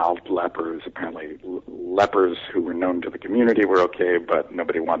corralled lepers. Apparently, lepers who were known to the community were okay, but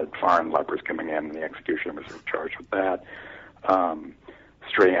nobody wanted foreign lepers coming in, and the executioner was sort of charged with that.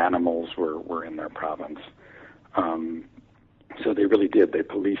 Stray animals were in their province. So they really did. They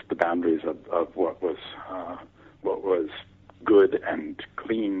policed the boundaries of what was good and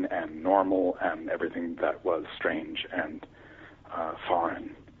clean and normal, and everything that was strange and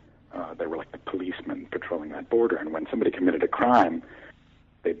foreign. They were like the policemen patrolling that border. And when somebody committed a crime,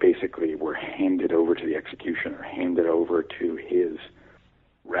 they basically were handed over to the executioner, handed over to his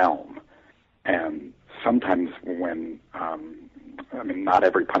realm. And sometimes when, not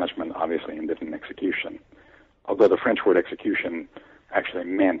every punishment obviously ended in execution, although the French word execution actually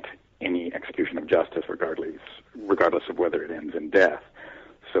meant any execution of justice regardless of whether it ends in death.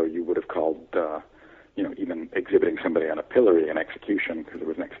 So you would have called even exhibiting somebody on a pillory an execution, because it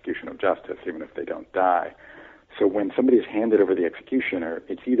was an execution of justice, even if they don't die. So when somebody is handed over the executioner,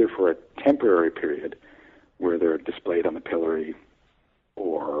 it's either for a temporary period where they're displayed on the pillory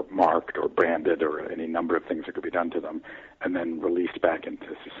or marked or branded or any number of things that could be done to them, and then released back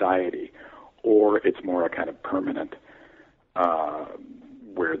into society, or it's more a kind of permanent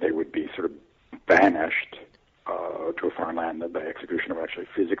where they would be sort of banished to a foreign land, that the executioner would actually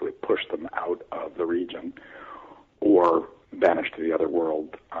physically push them out of the region, or banished to the other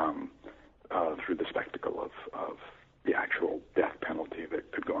world through the spectacle of the actual death penalty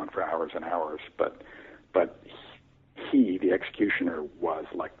that could go on for hours and hours. But he, the executioner, was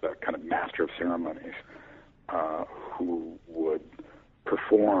like the kind of master of ceremonies who would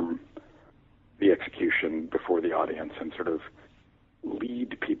perform the execution before the audience and sort of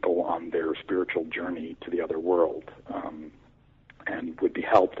lead people on their spiritual journey to the other world, and would be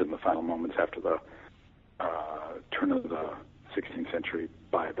helped in the final moments after the turn of the 16th century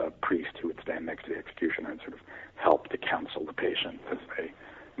by the priest who would stand next to the executioner and sort of help to counsel the patient as they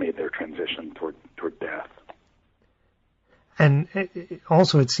made their transition toward death. And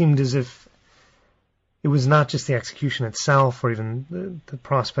also it seemed as if it was not just the execution itself or even the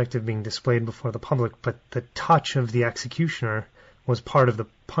prospect of being displayed before the public, but the touch of the executioner was part of the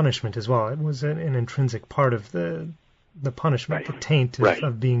punishment as well. It was an intrinsic part of the punishment, right. The taint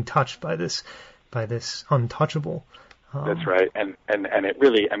of being touched by this untouchable. That's right, and it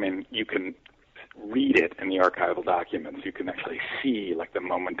really, you can read it in the archival documents. You can actually see like the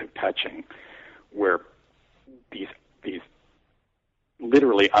moment of touching, where these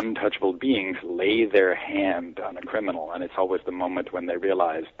literally untouchable beings lay their hand on a criminal, and it's always the moment when they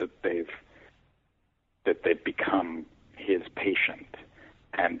realize that they've become his patient.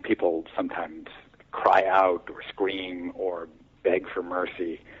 And people sometimes cry out or scream or beg for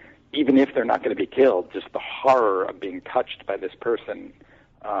mercy, even if they're not going to be killed. Just the horror of being touched by this person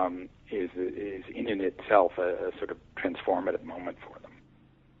is in itself a sort of transformative moment for them.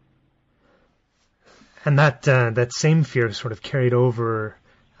 And that same fear sort of carried over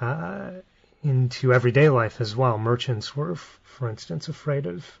into everyday life as well. Merchants were, for instance, afraid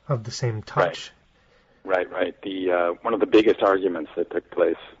of the same touch. Right. The one of the biggest arguments that took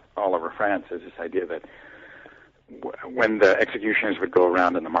place all over France is this idea that when the executioners would go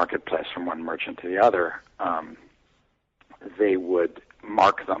around in the marketplace from one merchant to the other, they would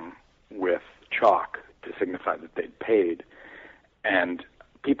mark them with chalk to signify that they'd paid, and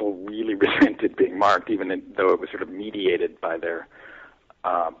people really resented being marked, even though it was sort of mediated by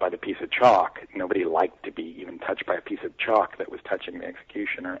the piece of chalk. Nobody liked to be even touched by a piece of chalk that was touching the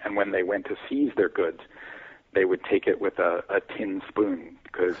executioner. And when they went to seize their goods, they would take it with a tin spoon,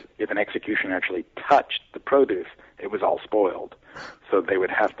 because if an executioner actually touched the produce, it was all spoiled. So they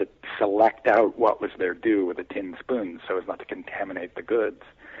would have to select out what was their due with a tin spoon so as not to contaminate the goods.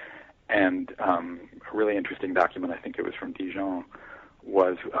 And a really interesting document, I think it was from Dijon,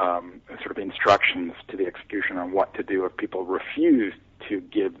 was sort of instructions to the executioner on what to do if people refused to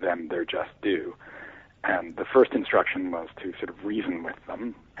give them their just due. And the first instruction was to sort of reason with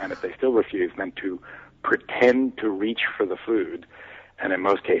them, and if they still refused, then to pretend to reach for the food. And in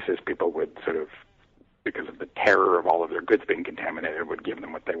most cases, people would sort of, because of the terror of all of their goods being contaminated, would give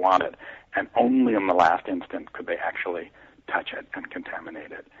them what they wanted. And only in the last instant could they actually touch it and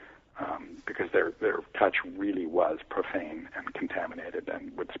contaminate it, because their touch really was profane and contaminated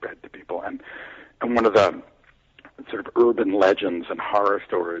and would spread to people. And one of the sort of urban legends and horror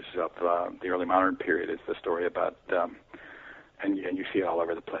stories of the early modern period is the story about, and you see it all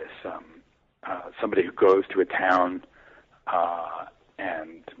over the place, somebody who goes to a town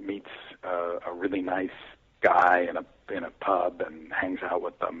and meets a really nice guy in a pub and hangs out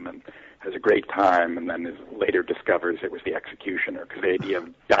with them and has a great time, and then later discovers it was the executioner, because the idea of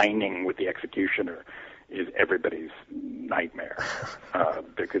dining with the executioner is everybody's nightmare,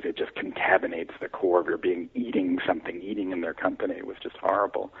 because it just contaminates the core of your being. Eating in their company was just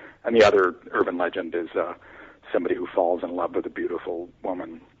horrible. And the other urban legend is somebody who falls in love with a beautiful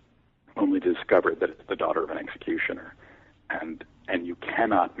woman only to discover that it's the daughter of an executioner. And you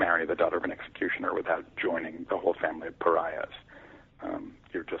cannot marry the daughter of an executioner without joining the whole family of pariahs.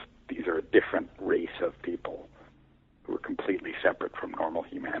 These are a different race of people who are completely separate from normal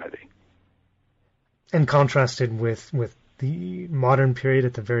humanity. And contrasted with the modern period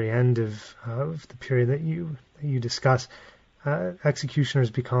at the very end of the period that you discuss,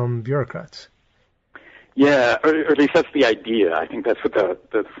 executioners become bureaucrats. Yeah, or at least that's the idea. I think that's what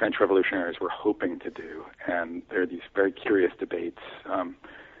the French revolutionaries were hoping to do. And there are these very curious debates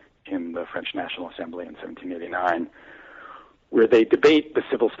in the French National Assembly in 1789, where they debate the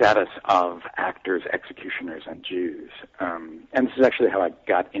civil status of actors, executioners, and Jews. And this is actually how I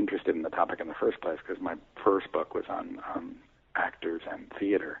got interested in the topic in the first place, because my first book was on actors and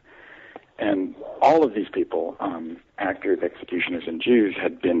theater. And all of these people, actors, executioners, and Jews,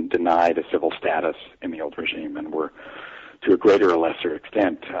 had been denied a civil status in the old regime and were, to a greater or lesser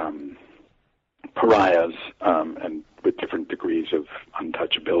extent, pariahs, and with different degrees of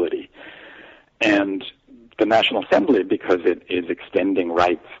untouchability. And the National Assembly, because it is extending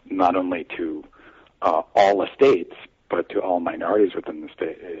rights not only to all estates, but to all minorities within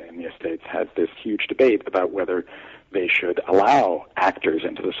the estates, has this huge debate about whether they should allow actors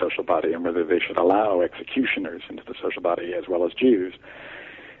into the social body and whether they should allow executioners into the social body as well as Jews.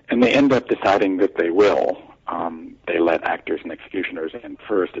 And they end up deciding that they will. They let actors and executioners in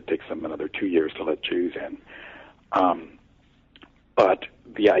first. It takes them another 2 years to let Jews in. But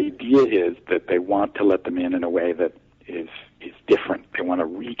the idea is that they want to let them in a way that is different. They want to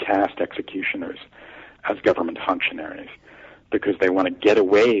recast executioners as government functionaries because they want to get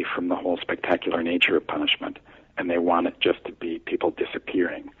away from the whole spectacular nature of punishment, and they want it just to be people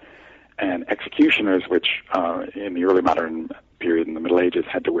disappearing. And executioners, which in the early modern period in the Middle Ages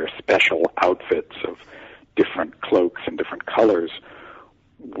had to wear special outfits of different cloaks and different colors,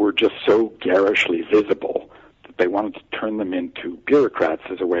 were just so garishly visible that they wanted to turn them into bureaucrats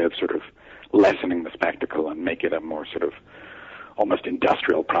as a way of sort of lessening the spectacle and make it a more sort of almost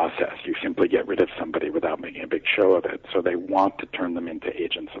industrial process. You simply get rid of somebody without making a big show of it. So they want to turn them into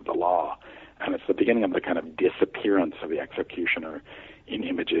agents of the law. And it's the beginning of the kind of disappearance of the executioner in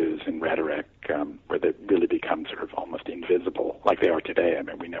images and rhetoric, where they really become sort of almost invisible, like they are today. I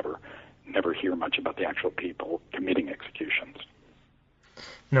mean, we never hear much about the actual people committing executions.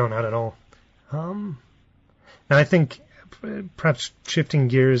 No, not at all. Now, I think perhaps shifting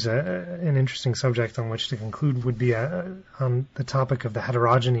gears, an interesting subject on which to conclude would be on the topic of the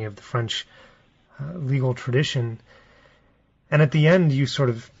heterogeny of the French legal tradition. And at the end, you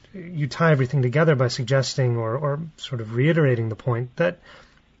tie everything together by suggesting or sort of reiterating the point that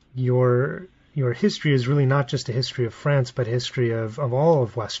your your history is really not just a history of France, but a history of all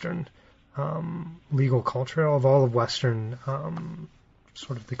of Western legal culture, of all of Western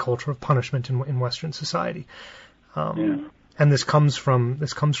sort of the culture of punishment in Western society. And this comes from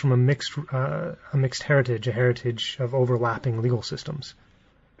a mixed heritage, a heritage of overlapping legal systems.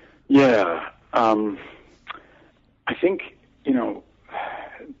 Yeah, I think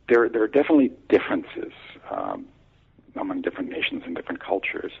there are definitely differences among different nations and different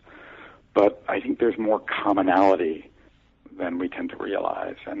cultures, but I think there's more commonality than we tend to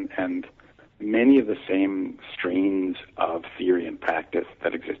realize, and many of the same strains of theory and practice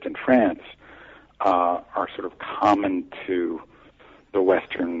that exist in France are sort of common to the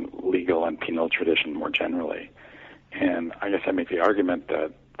Western legal and penal tradition more generally. And I guess I make the argument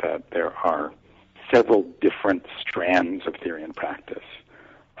that there are several different strands of theory and practice.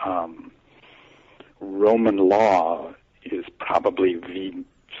 Roman law is probably the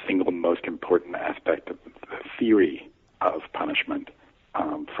single most important aspect of the theory of punishment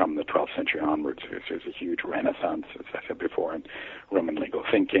from the 12th century onwards. There's a huge renaissance, as I said before, in Roman legal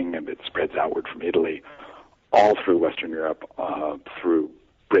thinking, and it spreads outward from Italy all through Western Europe, through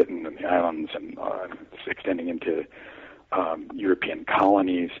Britain and the islands, and it's extending into European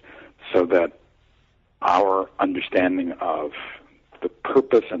colonies, so that our understanding of the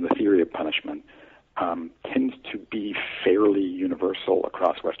purpose and the theory of punishment tends to be fairly universal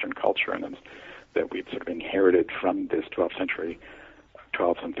across Western culture, and that we've sort of inherited from this 12th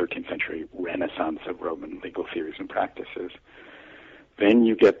and 13th century renaissance of Roman legal theories and practices. Then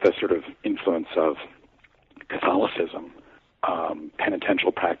you get the sort of influence of Catholicism,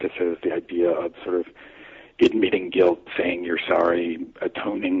 penitential practices, the idea of sort of admitting guilt, saying you're sorry,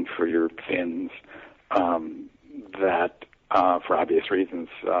 atoning for your sins, that for obvious reasons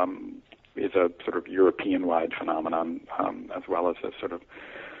is a sort of European-wide phenomenon, as well as a sort of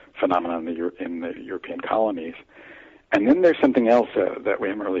phenomenon in the European colonies. And then there's something else that we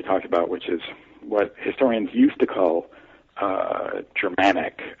haven't really talked about, which is what historians used to call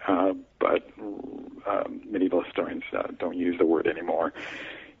Germanic, but medieval historians don't use the word anymore.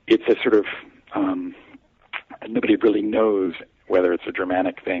 It's a sort of, nobody really knows whether it's a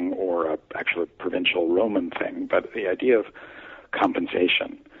Germanic thing or actually a provincial Roman thing, but the idea of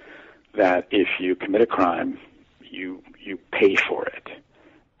compensation, that if you commit a crime, you pay for it.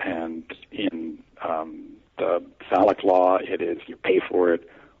 And in the Salic law, it is you pay for it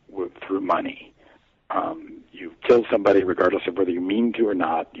through money. You kill somebody, regardless of whether you mean to or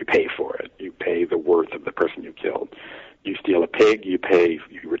not, you pay for it. You pay the worth of the person you killed. You steal a pig, you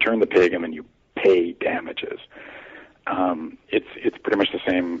return the pig, and then you pay damages. It's pretty much the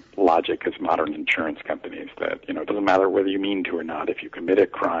same logic as modern insurance companies, that it doesn't matter whether you mean to or not. If you commit a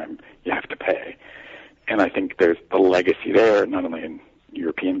crime, you have to pay. And I think there's the legacy there, not only in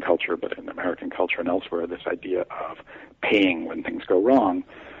European culture, but in American culture and elsewhere, this idea of paying when things go wrong,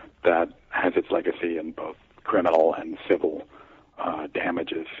 that has its legacy in both criminal and civil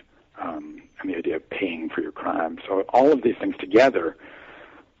damages, and the idea of paying for your crime. So all of these things together,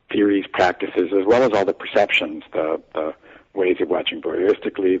 theories, practices, as well as all the perceptions, the ways of watching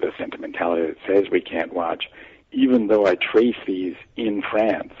voyeuristically, the sentimentality that says we can't watch, even though I trace these in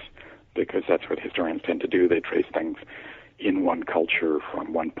France, because that's what historians tend to do, they trace things in one culture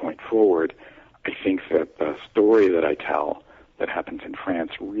from one point forward, I think that the story that I tell that happens in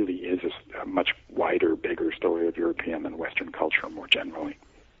France really is a much wider, bigger story of European and Western culture more generally.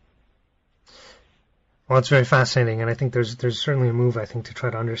 Well, it's very fascinating, and I think there's certainly a move, I think, to try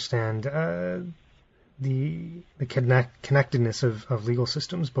to understand the connectedness of legal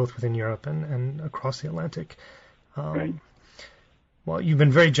systems, both within Europe and across the Atlantic. Right. Well, you've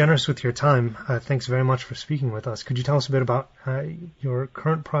been very generous with your time. Thanks very much for speaking with us. Could you tell us a bit about your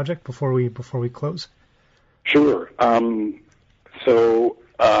current project before we close? Sure. So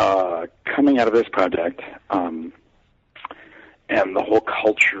coming out of this project, and the whole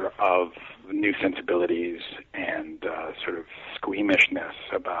culture of new sensibilities and sort of squeamishness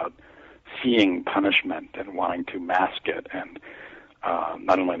about seeing punishment and wanting to mask it, and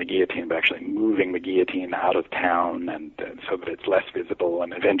not only the guillotine, but actually moving the guillotine out of town and so that it's less visible,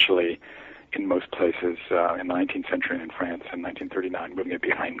 and eventually, in most places in the 19th century in France in 1939, moving it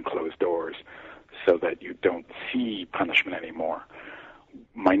behind closed doors so that you don't see punishment anymore.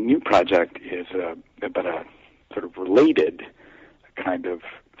 My new project is about a sort of related kind of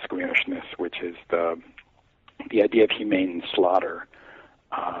squeamishness, which is the idea of humane slaughter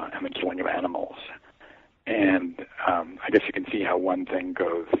and the killing of animals. And I guess you can see how one thing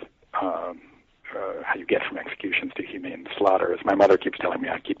goes how you get from executions to humane slaughter. As my mother keeps telling me,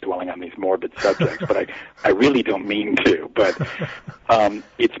 I keep dwelling on these morbid subjects, but I really don't mean to. But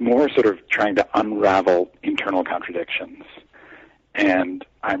it's more sort of trying to unravel internal contradictions. And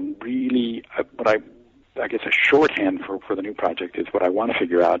I'm really, I guess a shorthand for the new project is what I want to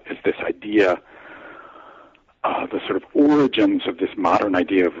figure out is this idea, the sort of origins of this modern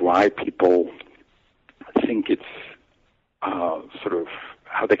idea of why people think it's sort of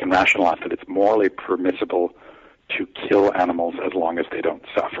how they can rationalize that it's morally permissible to kill animals as long as they don't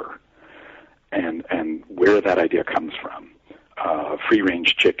suffer, and where that idea comes from,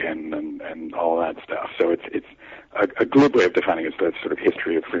 free-range chicken and all that stuff. So it's a glib way of defining it is the sort of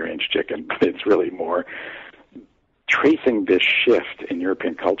history of free-range chicken, but it's really more tracing this shift in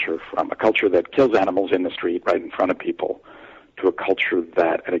European culture from a culture that kills animals in the street right in front of people to a culture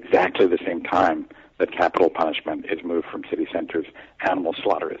that at exactly the same time that capital punishment is moved from city centers, animal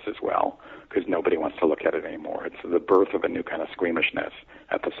slaughter is as well, because nobody wants to look at it anymore. It's the birth of a new kind of squeamishness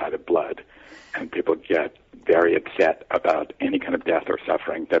at the sight of blood, and people get very upset about any kind of death or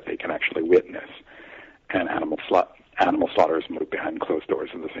suffering that they can actually witness. And animal slaughter is moved behind closed doors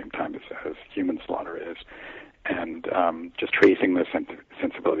at the same time as human slaughter is. And just tracing those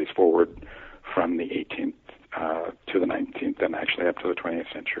sensibilities forward from the 18th to the 19th and actually up to the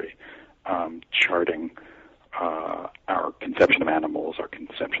 20th century, charting our conception of animals, our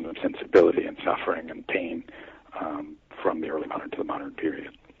conception of sensibility and suffering and pain from the early modern to the modern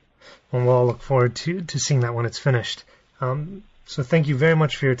period. Well, we'll all look forward to seeing that when it's finished. So thank you very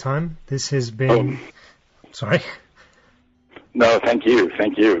much for your time. This has been... Sorry? No, thank you.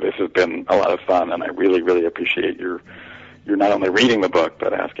 Thank you. This has been a lot of fun, and I really, really appreciate your not only reading the book,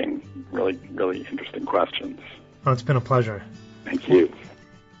 but asking really, really interesting questions. Oh, it's been a pleasure. Thank you.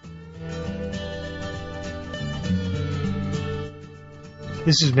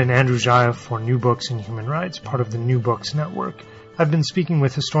 This has been Andrew Zhaya for New Books in Human Rights, part of the New Books Network. I've been speaking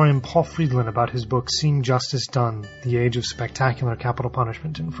with historian Paul Friedland about his book, Seeing Justice Done, The Age of Spectacular Capital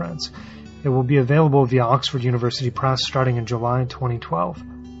Punishment in France. It will be available via Oxford University Press starting in July 2012.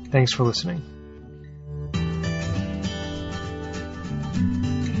 Thanks for listening.